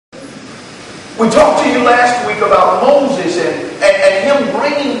We talked to you last week about Moses and him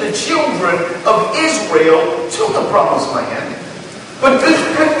bringing the children of Israel to the promised land, but just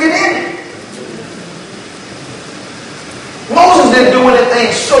couldn't get in. Moses didn't do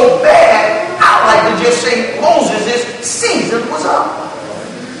anything so bad, I like to just say Moses' season was up.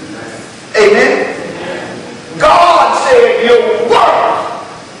 Amen. God said your work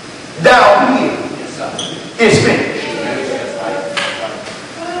down here is finished.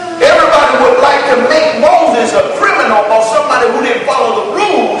 Everybody would like to make Moses a criminal or somebody who didn't follow the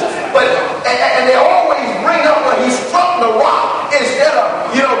rules, and they always bring up when he struck the rock instead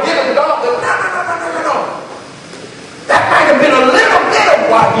of, giving God the no. That might have been a little bit of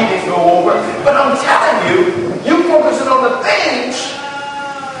why he didn't go over, but I'm telling you, you're focusing on the things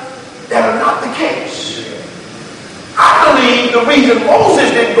that are not the case. I believe the reason Moses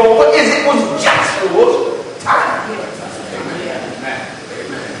didn't go over is it was Joshua's time.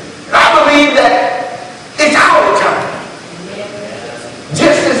 I believe that it's our time,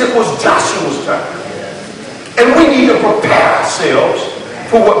 just as it was Joshua's time. And we need to prepare ourselves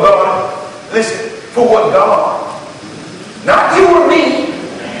for what God, not you or me,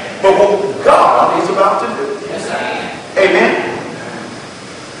 but what God is about to do. Amen.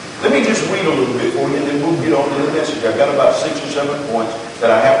 Let me just read a little bit for you, and then we'll get on to the message. I've got about 6 or 7 points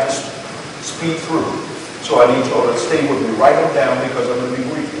that I have to speed through. So I need you all to stay with me. Write them down because I'm going to be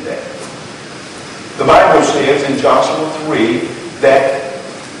brief today. The Bible says in Joshua 3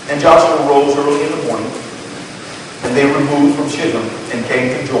 and Joshua rose early in the morning, and they removed from Shittim and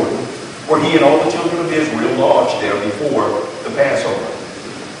came to Jordan, where he and all the children of Israel lodged there before the Passover.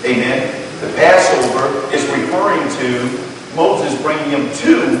 Amen. The Passover is referring to Moses bringing them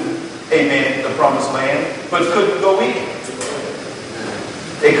to, amen, the promised land, but couldn't go in.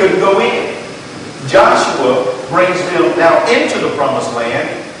 They couldn't go in. Joshua brings them now into the promised land,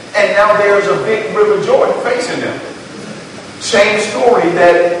 and now there's a big river Jordan facing them. Same story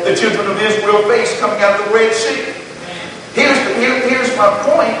that the children of Israel faced coming out of the Red Sea. Here's my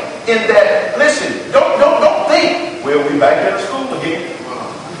point in that, listen, don't think, well, we're back out of school again.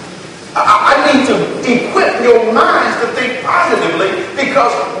 I need to equip your minds to think positively,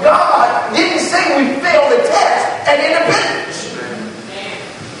 because God didn't say we failed the test at independence.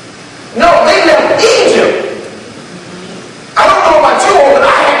 No, they left Egypt. I don't know about you, but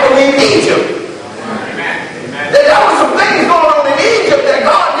I had to leave Egypt. There were some things going on in Egypt that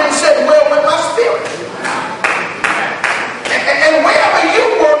God didn't say well with my spirit. And wherever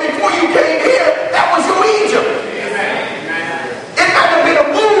you were before you came here, that was your Egypt. It might have been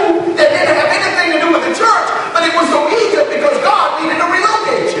a move that didn't have anything to do with the church, but it was your Egypt because God needed to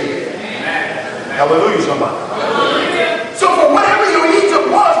relocate you. Hallelujah, somebody. So for whatever your Egypt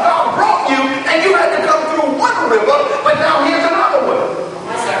was, God brought you, and you had to come through one river, but now here's another one.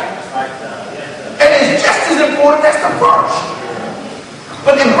 And it's just as important as the first.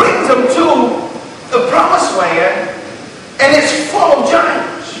 But it brings them to the promised land, and it's full of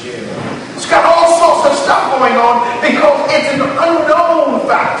giants. It's got all sorts of stuff going on because it's an unknown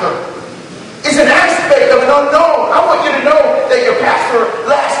factor. It's an aspect of an unknown. I want you to know that your pastor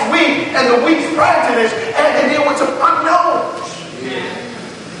last week and the weeks prior to this had to deal with some unknowns.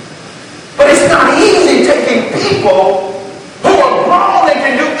 But it's not easy taking people who are grown and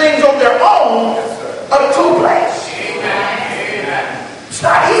can do things on their own up to a place. It's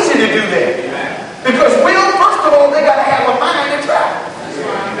not easy to do that. Because first of all, they got to have a mind to travel.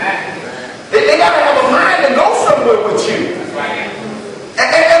 They got to have a mind to go somewhere with you.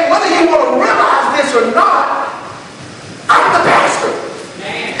 And whether you want to realize this or not, I'm the pastor.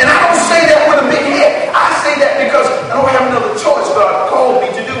 And I don't say that with a big head. I say that because I don't have another choice. God called me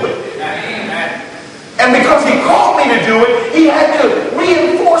to do it. And because he called me to do it, he had to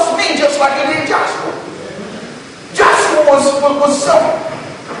reinforce me just like he did Joshua. Joshua was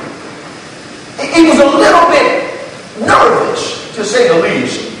he was a little bit nervous, to say the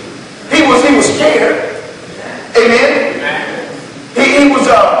least. He was scared. Amen. He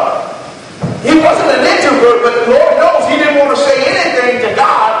wasn't an introvert, but Lord knows he didn't want to say anything to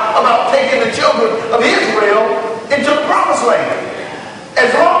God about taking the children of Israel into the promised land.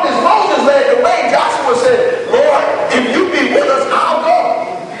 As long as Moses led the way, Joshua said, Lord, if you be with us, I'll go.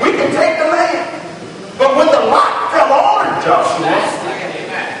 We can take the land. But when the lot fell on Joshua,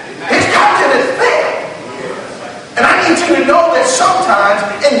 his countenance fell. And I need you to know that sometimes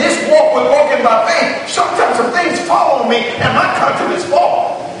in this walk with walking by faith, sometimes some things fall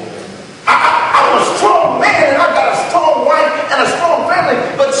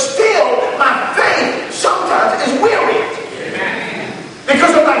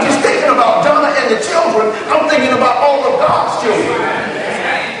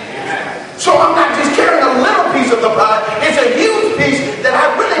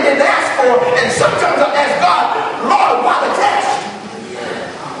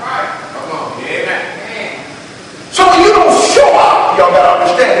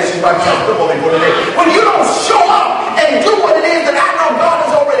is my testimony for today. When you don't show up and do what it is that I know God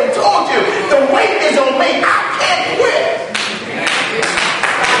has already told you, the weight is on me. I can't quit.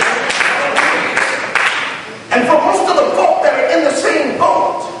 And for most of the folk that are in the same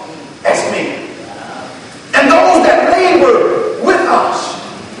boat as me, and those that labor with us,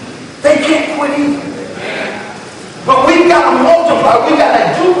 they can't quit either. But we've got to multiply. We've got to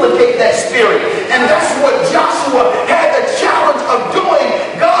duplicate that spirit. And that's what Joshua had the challenge of doing.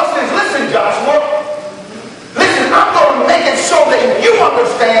 God says, listen, Joshua, listen, I'm going to make it so that you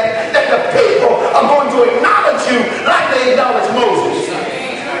understand that the people are going to acknowledge you like they acknowledge Moses.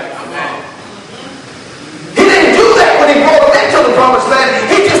 He didn't do that when he brought them into the promised land.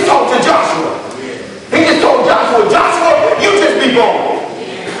 He just talked to Joshua. He just told Joshua, Joshua, you just be bold.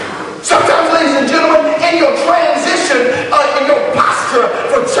 Sometimes, ladies and gentlemen, in your transition, in your posture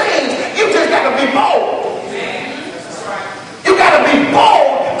for change, you just got to be bold. You got to be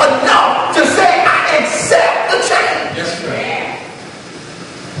bold enough to say, I accept the change.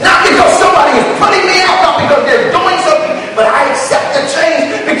 Not because somebody is putting me out, not because they're doing something, but I accept the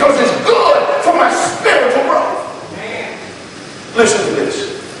change because it's good for my spiritual growth. Listen to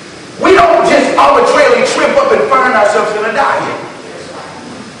this. We don't just arbitrarily trip up and find ourselves in a diet.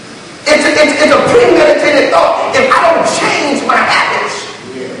 It's a premeditated thought. If I don't change my habits,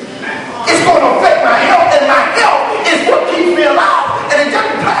 it's going to affect my health, and my health is what keeps me alive. And it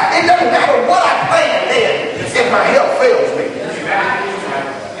doesn't matter what I plan then if my health fails me.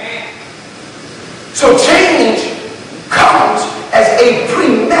 So change comes as a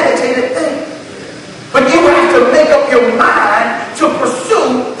premeditated thing. But you have to make up your mind to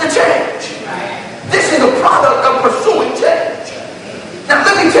pursue the change. This is a product of pursuing change. Now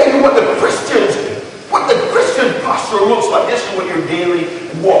let me tell you what the Christian posture looks like. This is what your daily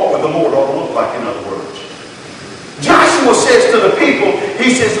walk with the Lord ought to look like, in other words. Joshua says to the people,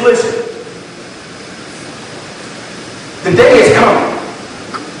 he says, listen, the day is coming.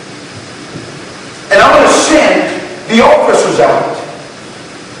 And I'm going to send the officers out.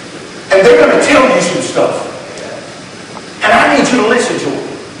 And they're going to tell you some stuff. And I need you to listen to them.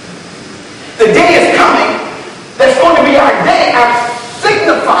 The day is coming. That's going to be our day, our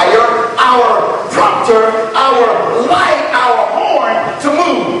signifier, our prompter, our light, our horn to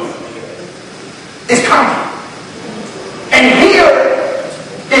move. It's coming. And here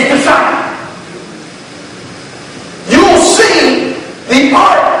is the sign. You will see the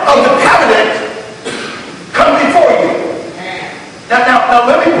ark of the covenant come before you. Now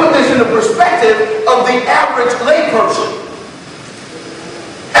let me put this in the perspective of the average layperson.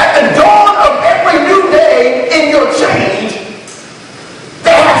 At the dawn of every new day in your change,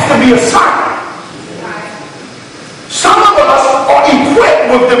 there has to be a sign. Some of us are equipped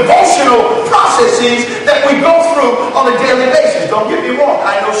with devotional processes that we go through on a daily basis. Don't get me wrong.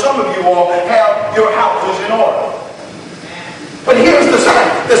 I know some of you all have your houses in order. But here's the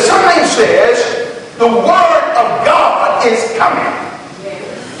sign. The sign says the Word of God is coming.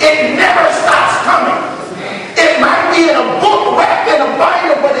 It never stops coming. It might be in a book wrapped in a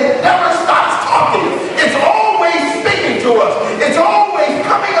binder, but it never stops talking. It's always speaking to us. It's always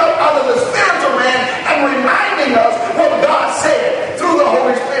coming up out of the spiritual man and reminding us what God said through the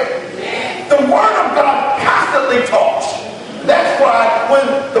Holy Spirit. The Word of God constantly talks. That's why when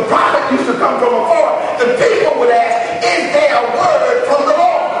the prophet used to come from afar, the people would ask, is there a word from the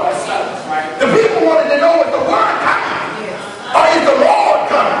Lord? The people wanted to know, is the word coming? Or is the Lord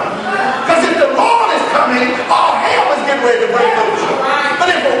coming? Because if the Lord is coming, all hell is getting ready to break loose.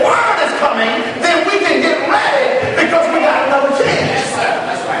 But if the word is coming, then we can get ready because we got another chance.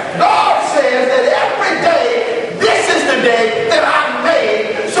 God says that every day, this is the day that I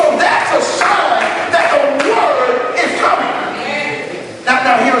made. So that's a sign that the word is coming.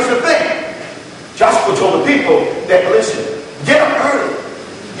 Now here's the thing. Joshua told the people that, listen, get up early.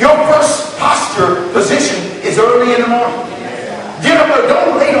 Your first posture position is early in the morning. Get up early.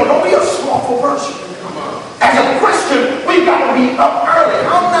 Don't wait. Don't be a slothful person. As a Christian, we've got to be up early.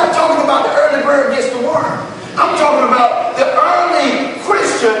 I'm not talking about the early bird gets the worm. I'm talking about the early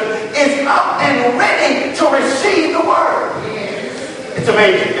Christian is up and ready to receive the word. It's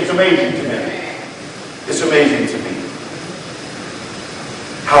amazing. It's amazing to me. It's amazing to me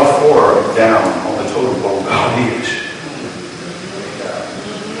how far down on the totem pole God is.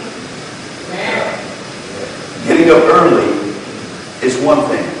 Getting up early is one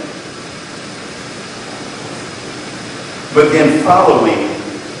thing. But then following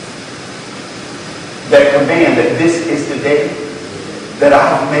that command that this is the day that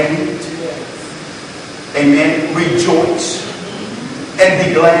I've made, amen, rejoice and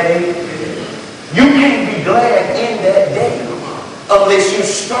be glad. You can't be glad in that day unless you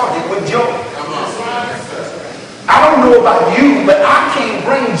started with joy. I don't know about you, but I can't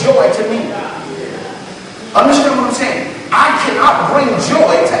bring joy to me. Understand what I'm saying? I cannot bring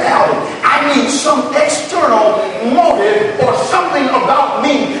joy to Alvin. I need some external motive or something about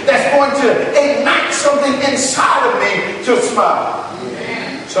me that's going to ignite something inside of me to smile.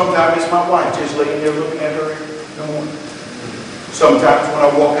 Sometimes it's my wife just laying there looking at her in the morning. Sometimes when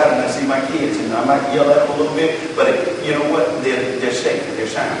I walk out and I see my kids, and I might yell at them a little bit, but you know what? They're safe. They're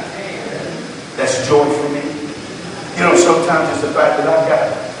sound. That's joy for me. You know, sometimes it's the fact that I've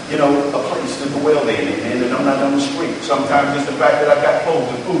got, you know, a place to dwell in, and I'm not on the street. Sometimes it's the fact that I've got clothes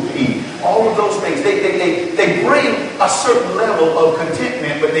and food to eat. All of those things, they bring a certain level of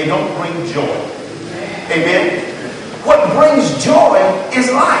contentment, but they don't bring joy. Amen? What brings joy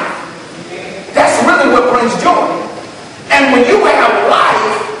is life. That's really what brings joy. And when you have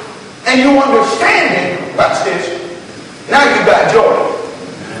life and you understand it, watch this, now you got joy.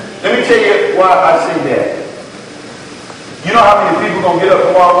 Let me tell you why I say that. You know how many people going to get up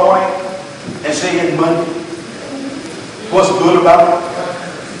tomorrow morning and say it's Monday? What's good about it?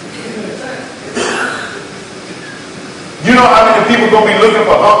 You know how many people going to be looking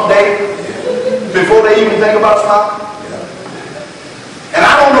for hump day before they even think about smiling? And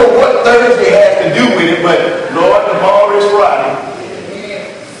I don't know what Thursday has to do with it, but Lord, tomorrow is Friday.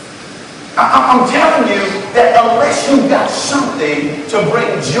 I'm telling you that unless you got something to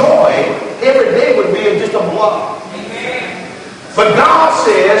bring joy, every day would be just a block. But God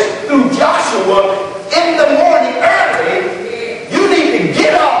says through Joshua, in the morning early, you need to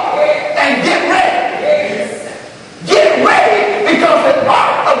get up and get ready. Get ready because the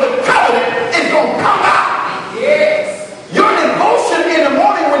ark of the covenant is going to come out. Your devotion in the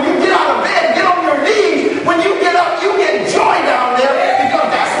morning when you get out of bed, get on your knees. When you get up, you get joy down there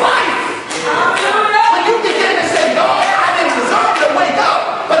because that's life. When you begin to say, God, I didn't deserve to wake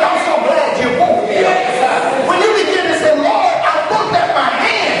up, but I'm so glad you woke me up. When you begin to say, Lord, at my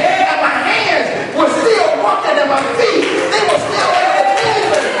hands, and my hands were still working, and my feet, they were still able to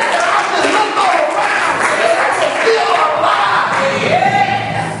move, and I just looked all around, and I was still alive.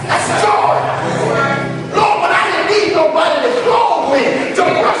 That's joy. Lord, when I didn't need nobody to clothe me, to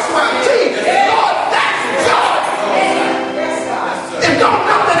brush my teeth, Lord, that's joy. If don't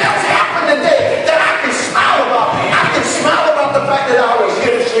nothing else happen today that I can smile about, I can smile about the fact that I was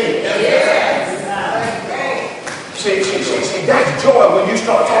here to see. See, that's joy when you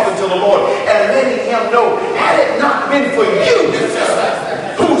start talking to the Lord and letting Him know, had it not been for you,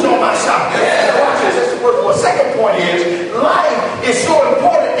 who's on my side? Watch this, that's the first one. Second point is, life is so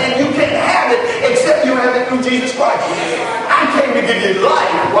important and you can't have it except you have it through Jesus Christ. I came to give you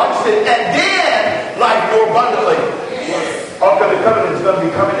life, watch this, and then life more abundantly. Because the covenant is going to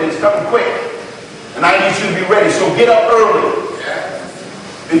be coming, it's coming quick. And I need you to be ready, so get up early.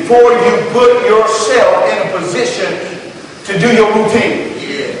 Before you put yourself in a position to do your routine.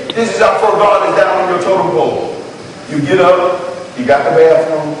 This is how far God is down on your totem pole. You get up, you got the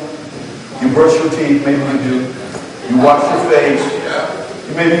bathroom, you brush your teeth, maybe you do. You wash your face,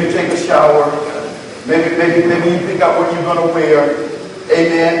 maybe you take a shower, maybe you pick out what you're going to wear.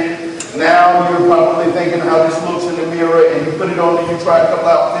 Amen. Now you're probably thinking how this looks in the mirror, and you put it on and you try a couple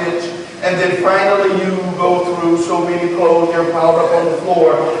outfits. And then finally you go through so many clothes, they're piled up on the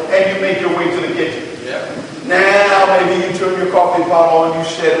floor, and you make your way to the kitchen. Now maybe you turn your coffee pot on, you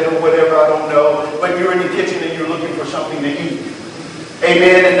set it or whatever, I don't know. But you're in the kitchen and you're looking for something to eat.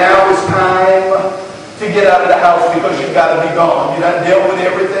 Amen. And now it's time to get out of the house because you've got to be gone. You're not dealt with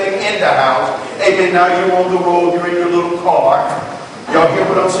everything in the house. Amen. Now you're on the road, you're in your little car. Y'all hear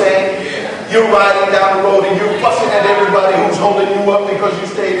what I'm saying? You're riding down the road and you're fussing at everybody who's holding you up because you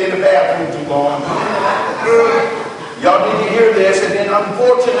stayed in the bathroom too long. Y'all need to hear this, and then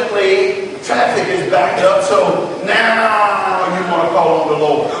unfortunately traffic is backed up, so now you want to call on the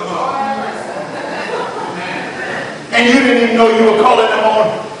Lord. And you didn't even know you were calling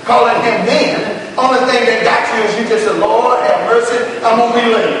him then. Only thing that got you is you just said, Lord, have mercy, I'm going to be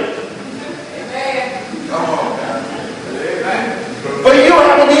late. Come on. But you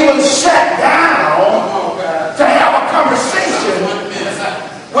haven't even sat down to have a conversation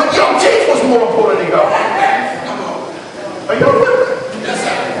when your teeth was more important than God. Are you with me?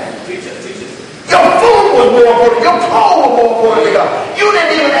 Your food was more important. Your clothes were more important than God. You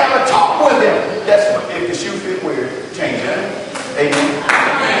didn't even have a talk with Him. That's if the shoe fit weird, change it. Amen.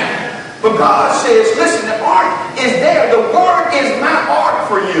 But God says, listen, the ark is there. The word is my ark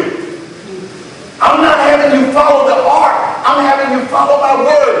for you. I'm not having you follow the ark. I'm having you follow my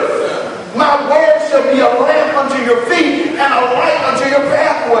word. My word shall be a lamp unto your feet and a light unto your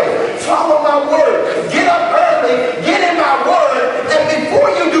pathway. Follow my word. Get up early. Get in my word.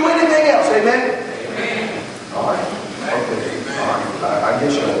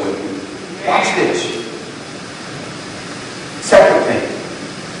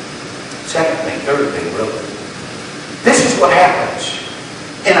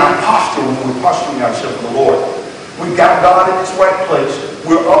 when we're posturing ourselves for the Lord. We've got God in His right place.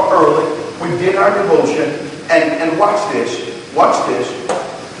 We're up early. We did our devotion. And watch this. Watch this.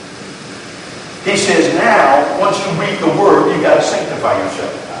 He says now, once you read the Word, you've got to sanctify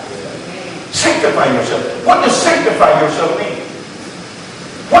yourself. Sanctify yourself. What does sanctify yourself mean?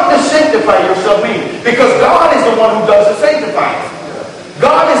 What does sanctify yourself mean? Because God is the one who does the sanctifying.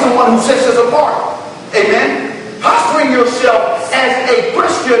 God is the one who sets us apart. Amen? Posturing yourself as a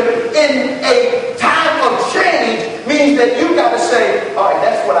Christian in a time of change means that you got to say, all right,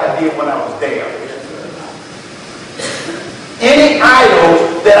 that's what I did when I was there. Any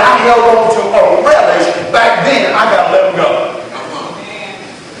idols that I held on to or relished back then, I got to let them go.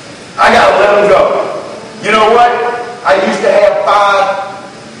 I got to let them go. You know what? I used to have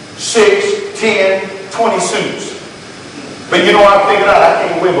 5, 6, 10, 20 suits. But you know I figured out I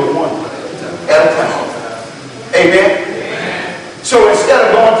can't wear but one at a time. Amen? So instead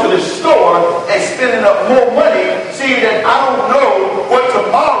of going to the store and spending up more money, seeing that I don't know what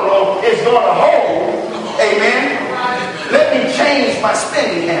tomorrow is going to hold, amen? Let me change my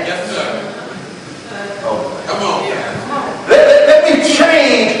spending habits. Yes, sir. Oh. Come on. Let me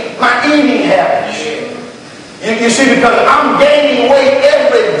change my eating habits. You see, because I'm gaining weight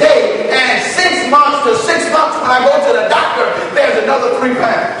every day, and 6 months to 6 months when I go to the doctor, there's another 3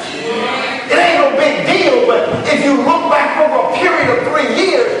 pounds. It ain't no big deal, but if you look back over a period of 3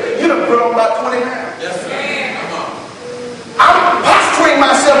 years, you'd have put on about 20 pounds. Yes, sir. Come on. I'm posturing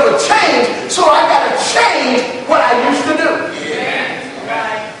myself to change, so I got to change what I used to do.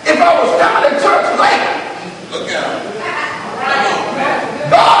 If I was down in church late, look out.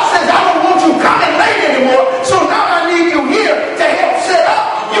 God says, I don't want you coming late anymore, so now I need you here to help set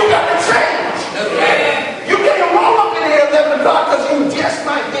up. You got to change. You can't roll up in here 11 o'clock because you just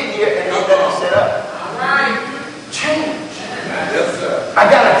might get here and you got to set up. Change. Yes, sir. I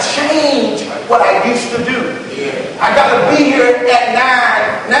got to change what I used to do. I got to be here at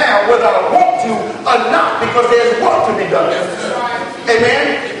 9 now, whether I want to or not, because there's work to be done. Yes, sir.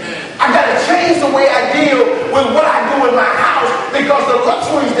 Amen? I got to change the way I deal with what I do in my house, because the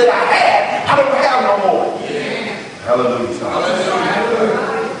luxuries that I had, I don't have no more. Hallelujah.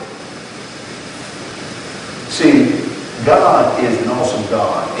 Hallelujah. See, God is an awesome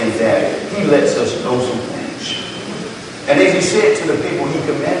God in that He lets us know some things. And as He said to the people, He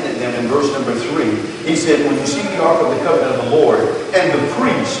commanded them in verse number 3. He said, when you see the ark of the covenant of the Lord, and the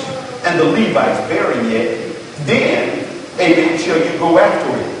priests and the Levites bearing it, then, amen, shall you go after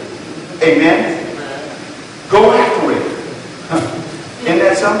it. Amen? Go after it. Isn't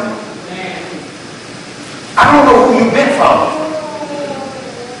that something? I don't know who you've been following.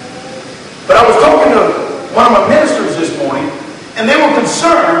 But I was talking to one of my ministers this morning, and they were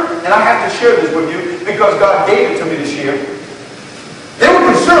concerned, and I have to share this with you because God gave it to me this year. They were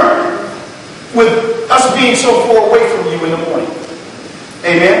concerned with us being so far away from you in the morning.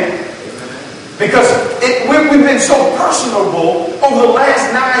 Amen? Because we've been so personable over the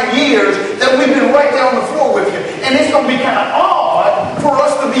last 9 years that we've been right there on the floor with you. And it's going to be kind of odd for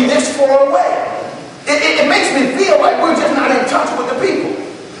us to be this far away. It makes me feel like we're just not in touch with the people.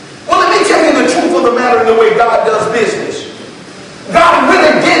 Well, let me tell you the truth of the matter in the way God does business. God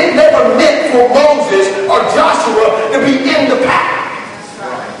really never meant for Moses or Joshua to be in the pack.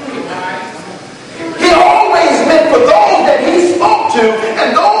 He always meant for those that He spoke to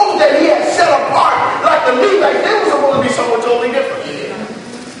and those that He had set apart, like the Levites. They were supposed to be someone totally different.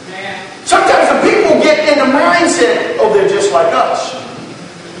 Sometimes the people get in the mindset, oh, they're just like us.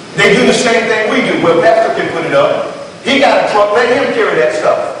 They do the same thing we do. Well, Pastor can put it up. He got a truck. Let him carry that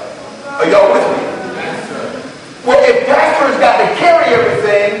stuff. Are y'all with me? Well, if Pastor's got to carry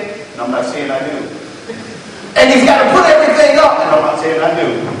everything, and I'm not saying I do, and he's got to put everything up, and I'm not saying I do,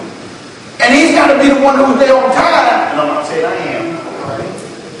 and he's got to be the one who's there on time, and I'm not saying I am.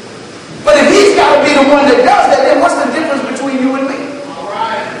 But if he's got to be the one that does that, then what's the difference between you and me?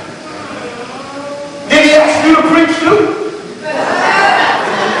 Did he ask you to preach too?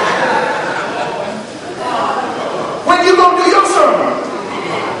 When are you going to do your sermon?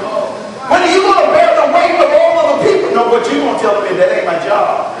 When are you going to bear the weight of all of the people? No, what you going to tell me, that ain't my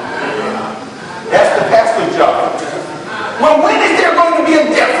job. That's the pastor's job. Well, when is there going to be a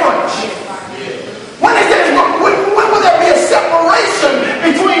difference? When will there be a separation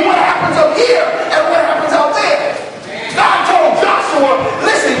between what happens up here and what happens out there?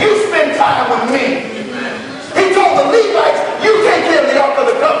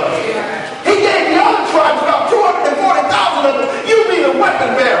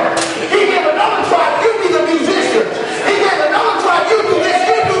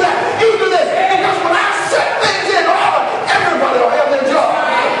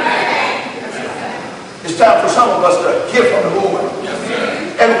 time for some of us to hear from the Lord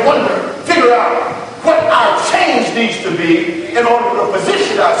and wonder, figure out what our change needs to be in order to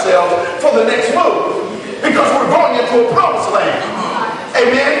position ourselves for the next move. Because we're going into a promised land.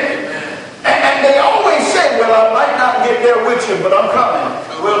 Amen? And they always say, well, I might not get there with you, but I'm coming.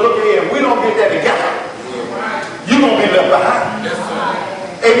 Well, look here, if we don't get there together, you're going to be left behind.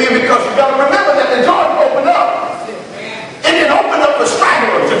 Amen? Because you got to remember that the Jordan opened up. It didn't open up for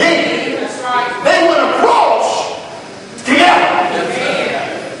stragglers again. They went across together.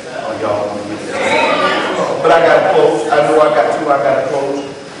 Oh, y'all want to get there. But I got to close. I know I got to close.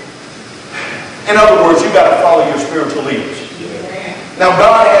 In other words, you got to follow your spiritual leaders. Now,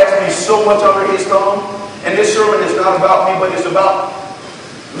 God has me so much under his thumb, and this sermon is not about me, but it's about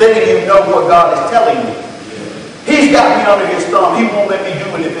letting you know what God is telling me. He's got me under his thumb. He won't let me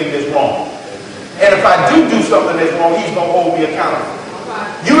do anything that's wrong. And if I do something that's wrong, he's going to hold me accountable.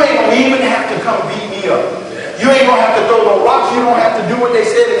 You ain't going to even have to come beat me up. You ain't going to have to throw no rocks. You don't have to do what they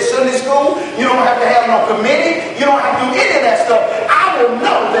said in Sunday school. You don't have to have no committee. You don't have to do any of that stuff. I will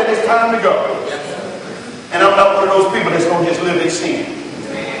know that it's time to go. And I'm not one of those people that's going to just live in sin.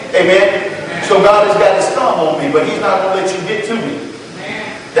 Amen? So God has got his thumb on me, but he's not going to let you get to me.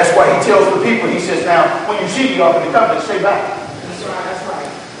 That's why he tells the people, he says, now, when you see the Ark of the Covenant, stay back. That's right.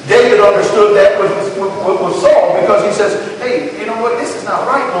 David understood that with Saul, because he says, hey, you know what? This is not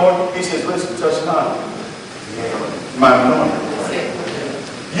right, Lord. He says, listen, touch not my anointing.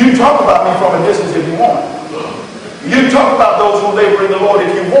 You talk about me from a distance if you want. You talk about those who labor in the Lord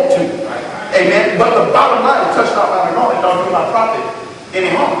if you want to. Amen. But the bottom line is, touch not my anointing, don't do my prophet any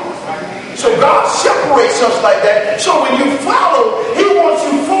harm. So God separates us like that. So when you follow, he wants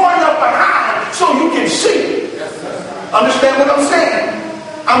you far enough behind so you can see. Understand what I'm saying?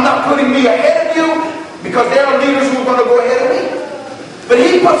 I'm not putting me ahead of you because there are leaders who are going to go ahead of me. But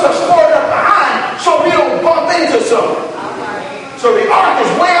he puts us far enough behind so we don't bump into something. So the ark is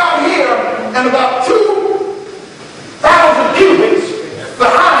way out here and about 2,000 cubits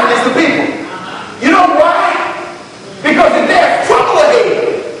behind is the people. You know why? Because if there's trouble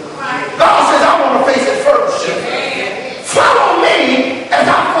ahead, God says, I want to face it first. Follow me as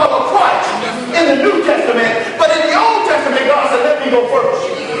I follow Christ in the New Testament. But in the Old Testament, God said, let me go first.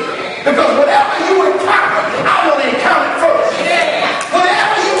 Because whatever you encounter, I want to encounter it first.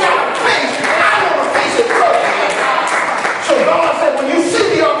 Whatever you got to face, I want to face it first. So God said, when you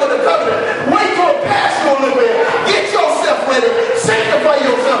see the Ark of the Covenant, wait till it passes you a little bit. Get yourself ready. Sanctify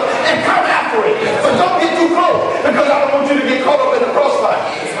yourself and come after it. But don't get too close because I don't want you to get caught up in the crossfire.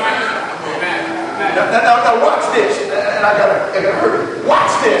 Now watch this. And I gotta hurry.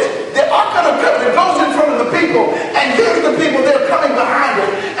 Watch this. The Ark of the Covenant goes in front of the people, and here's the people that are coming behind it.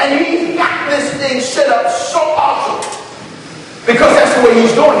 And he's got this thing set up so awesome. Because that's the way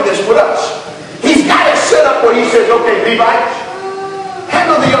he's doing this with us. He's got it set up where he says, okay, Levites,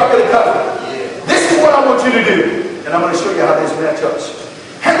 handle the Ark of the Covenant. This is what I want you to do. And I'm going to show you how this matches.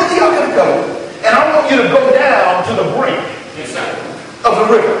 Handle the Ark of the Covenant. And I want you to go down to the brink of the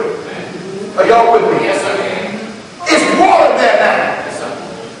river. Are y'all with me? Yes, sir. It's water there now. Yes, sir.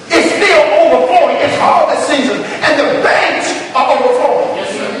 It's still overflowing. It's harvest season. And the banks are overflowing.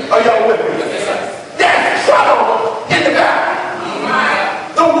 Yes, sir. Are y'all with me? Yes, sir. There's trouble in the valley.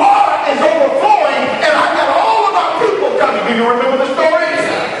 The water is overflowing. And I got all of our people coming. Do you remember the story?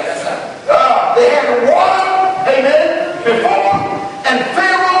 Yes, sir. They had the water, amen, before. And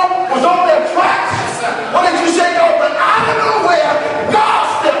Pharaoh was on their tracks. Yes, what did you say, though? But out of nowhere, God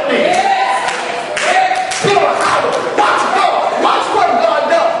stepped in. Watch God. Watch what God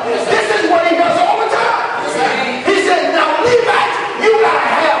does. This is what he does all the time. He says, now Levites, you gotta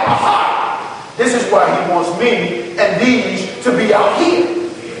have a heart. This is why he wants me and these to be out here.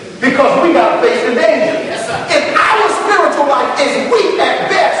 Because we gotta face the danger. If our spiritual life is weak at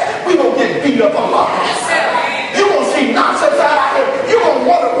best, we gonna get beat up a lot. You gonna see nonsense out here. You gonna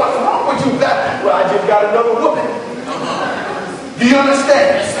wonder what's wrong with you. Well, I just got another whooping. Do you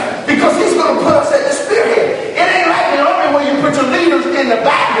understand? Because he's going to put us at the spearhead. It ain't like the army where you put your leaders in the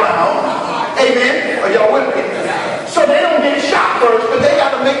background. Amen. Are y'all with me? So they don't get shot first, but they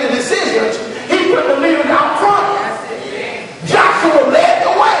got to make the decisions. He put the leaders out front. Joshua led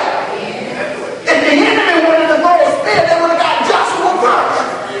the way. If the enemy wanted to throw a spear, they would have got Joshua first.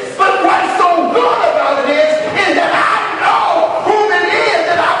 But what's so good about it is that I know whom it is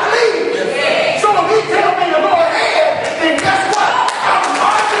that I believe. So if he tells me to go ahead, then guess what? I'm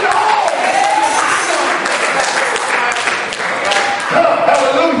marching on.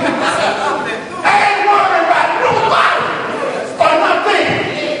 Hallelujah. I ain't worried about nobody or nothing.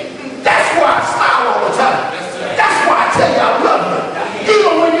 That's why I smile all the time.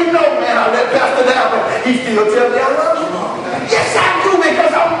 He still tells me I love you. Yes, I do,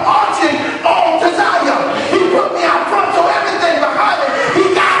 because I'm marching on to Zion. He put me out front, so everything behind me, he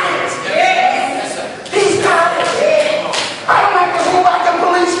got it. He's got it. I don't have to go back and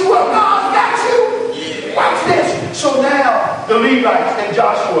police you up. God's got you. Watch this. So now the Levites and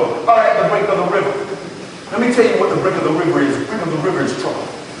Joshua are at the brink of the river. Let me tell you what the brink of the river is. The brink of the river is trouble.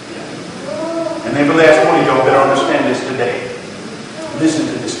 And every last one of y'all better understand this today. Listen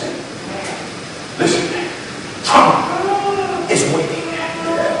to this thing. Listen. Trouble is waiting.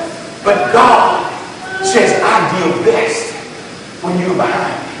 But God says, I deal best when you're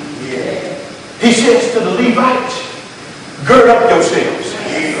behind me. He says to the Levites, gird up yourselves.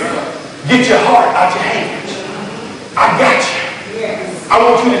 Get your heart out your hands. I got you. I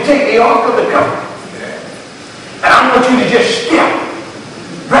want you to take the ark of the covenant. And I want you to just step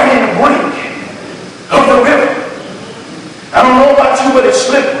right in the brink of the river. I don't know about you, but it's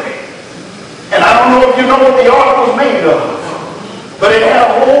slippery. And I don't know if you know what the ark was made of. But it had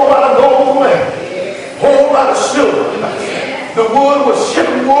a whole lot of gold and a whole lot of silver. The wood was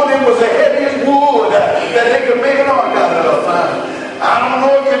shipping wood. It was the heaviest wood that they could make an ark out of. I don't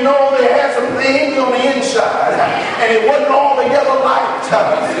know if you know they had some things on the inside. And it wasn't altogether light.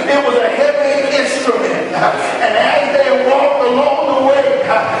 It was a heavy instrument. And as they walked along the way,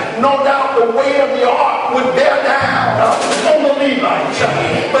 no doubt the weight of the ark would bear down on the Levites.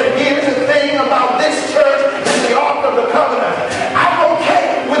 But here's the thing about this church and the ark of the covenant. I'm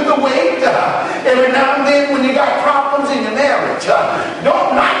okay with the weight. Every now and then when you got problems in your marriage,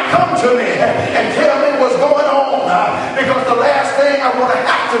 don't not come to me and tell me what's going on. Because the last thing I want to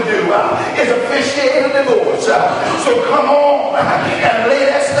have to do is officiate a divorce. So come on and lay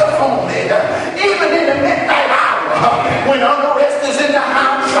that stuff on me. Even in the midnight hour, when unrest is in the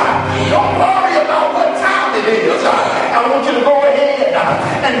house, don't worry about what time it is. I want you to go ahead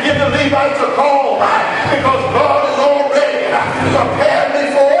and give the Levites a call, because God has already prepared me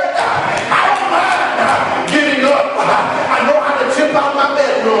for it. I don't mind getting up. I know how to tip out my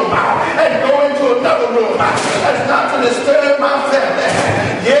bedroom and go into another room. That's not to disturb my family.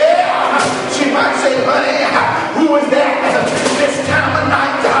 Yeah, she might say, honey, who is that this time of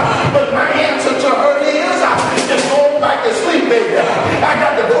night? But my answer to her is, just go back to sleep, baby. I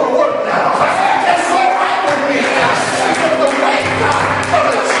got to go to work now. That's all right with me. Because the weight of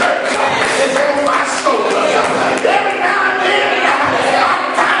the church is on my shoulders. Every now and then, I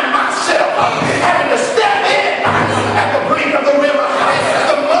find myself having to step in at the brink of the river.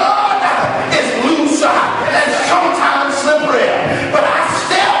 The mud is loose and sometimes slippery. But I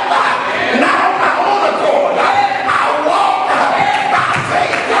step not on my own accord. I walk by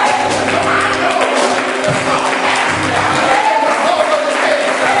faith. I know the Lord has the hold of his hand.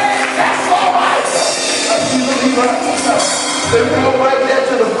 That's all right. You believe what they go right there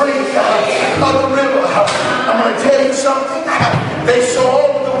to the brink of the river. I'm going to tell you something. They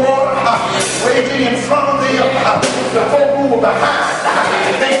saw the water raging in front of them. The folk who were behind,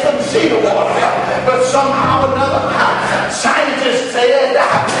 they couldn't see the water. But somehow or another, scientists said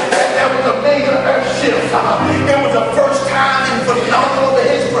that there was a major earth shift. It was the first time in phenomenal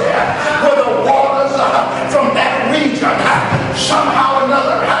history where the waters from that region somehow or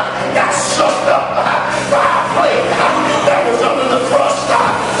another got sucked up by a plate that was under the crust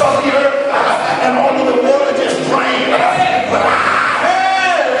of the earth, and all of the water just drained. But I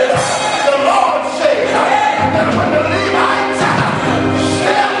heard the Lord say that when the Levites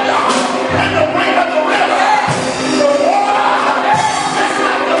stepped in the brink of the river, the water just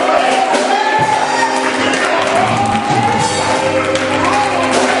like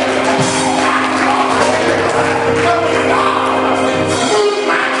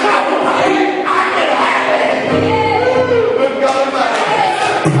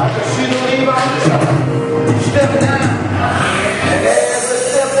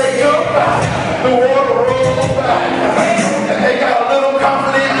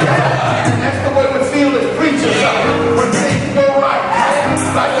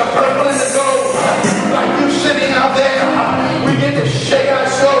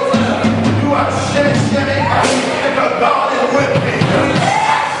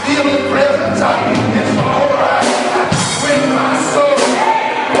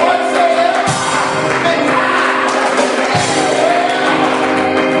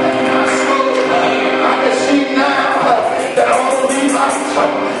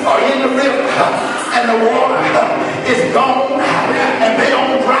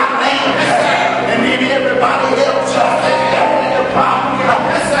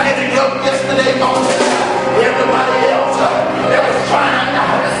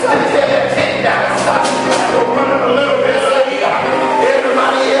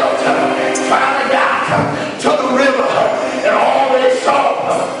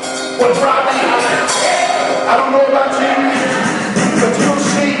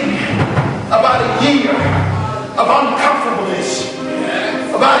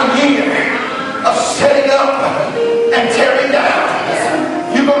about a year of setting up and tearing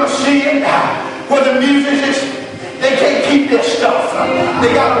down. You're going to see it where the musicians, they can't keep their stuff.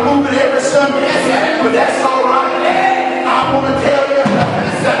 They got to move it every Sunday. But that's all right. I want to tell you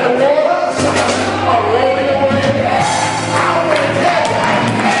that the waters are rolling away. I want to tell you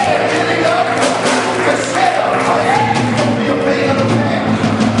they're getting up to set up. Don't be a pain in the pants.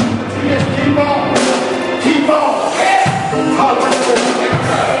 Just keep on. Keep on. Hallelujah.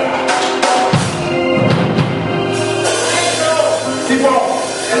 Keep on.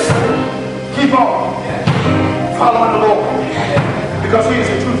 Keep on. Following the Lord. Because he is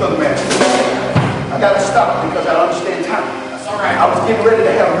the truth of the matter. I got to stop because I understand time. That's all right. I was getting ready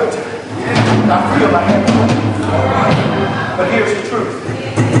to have a good time. And I feel like having a good time. But here's the truth.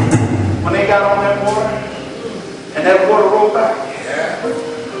 When they got on that water, and that water rolled back,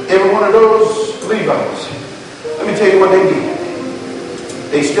 every one of those Levites, let me tell you what they did.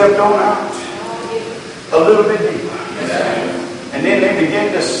 They stepped on out a little bit deeper. And then they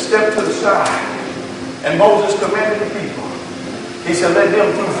began to step to the side. And Moses commanded the people. He said, let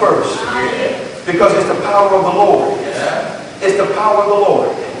them through first. Because it's the power of the Lord. It's the power of the Lord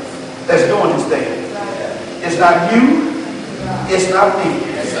that's doing this thing. It's not you. It's not me.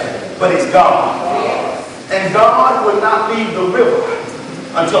 But it's God. And God would not leave the river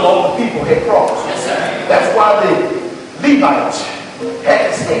until all the people had crossed. That's why the Levites had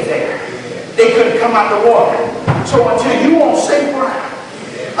to stay there. They couldn't come out the water. So until you on safe ground,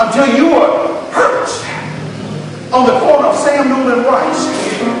 until you are perched on the corner of Samuel and Rice,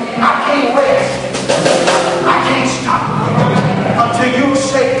 I can't rest. I can't stop until you're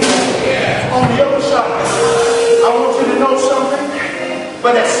safe on the other side. I want you to know something,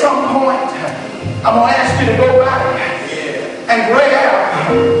 but at some point, I'm going to ask you to go back and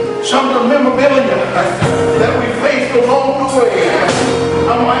grab some of the memorabilia that we faced along the way.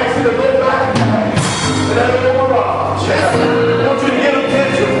 I'm going to ask you to go back to that little garage. I want you to get a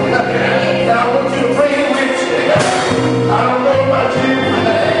picture. And I want you to bring it with you. I don't know about you,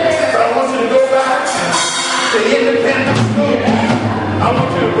 but I want you to go back to Independence School. I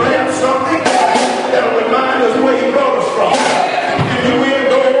want you to grab something that will remind us where he brought us from. If you will,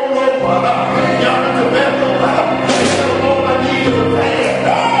 go on over. Yonder to Bethel. Tell them all I need is a fan.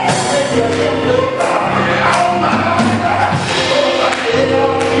 If you can look, I don't mind. Go back to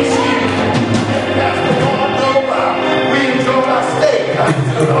LRPC. That's the one over. We enjoy our stay.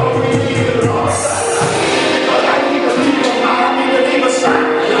 All we need is an offside. Because I need to leave a sign.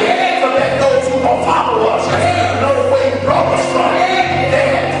 So let those who will follow us know where he brought us from. They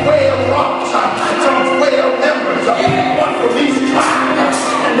had 12 rocks, some 12 members, one from each tribe.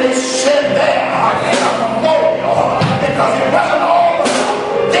 And they said there a memorial because it wasn't all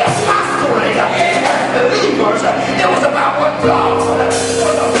their pastoring as believers. It was about what God was about.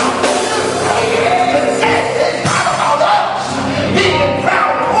 It's not about us being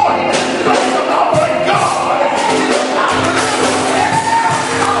proud of it, but it's about what God is about.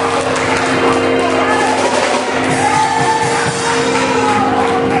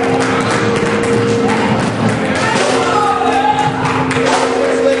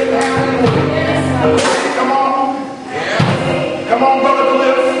 Come on, Brother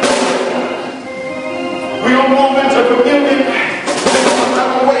Cliff. We're going to move into communion